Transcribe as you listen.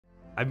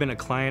I've been a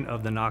client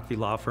of the Naqvi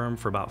law firm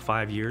for about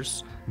 5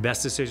 years.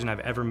 Best decision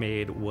I've ever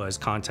made was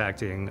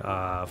contacting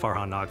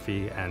Farhan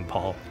Naqvi and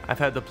Paul. I've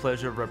had the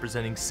pleasure of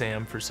representing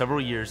Sam for several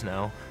years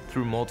now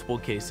through multiple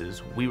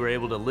cases. We were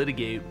able to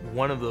litigate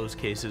one of those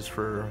cases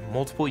for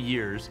multiple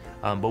years,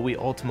 but we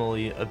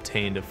ultimately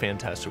obtained a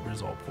fantastic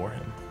result for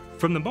him.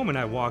 From the moment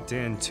I walked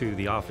into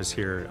the office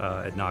here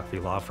at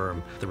Naqvi Law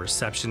Firm, the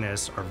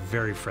receptionists are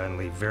very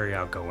friendly, very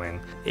outgoing.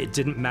 It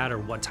didn't matter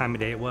what time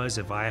of day it was.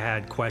 If I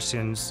had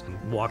questions,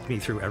 walked me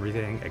through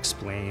everything,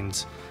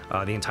 explained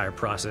the entire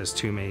process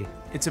to me.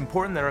 It's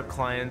important that our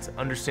clients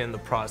understand the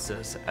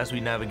process as we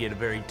navigate a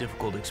very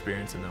difficult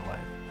experience in their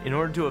life. In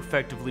order to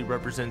effectively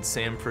represent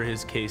Sam for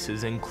his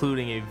cases,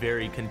 including a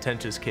very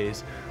contentious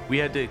case, we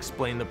had to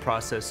explain the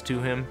process to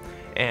him,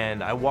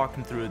 and I walked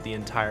him through it the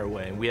entire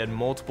way. We had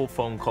multiple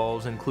phone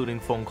calls, including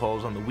phone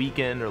calls on the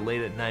weekend or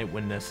late at night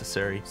when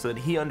necessary, so that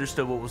he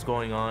understood what was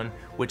going on,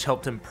 which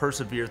helped him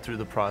persevere through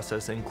the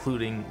process,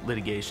 including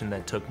litigation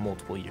that took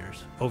multiple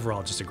years.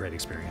 Overall, just a great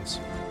experience.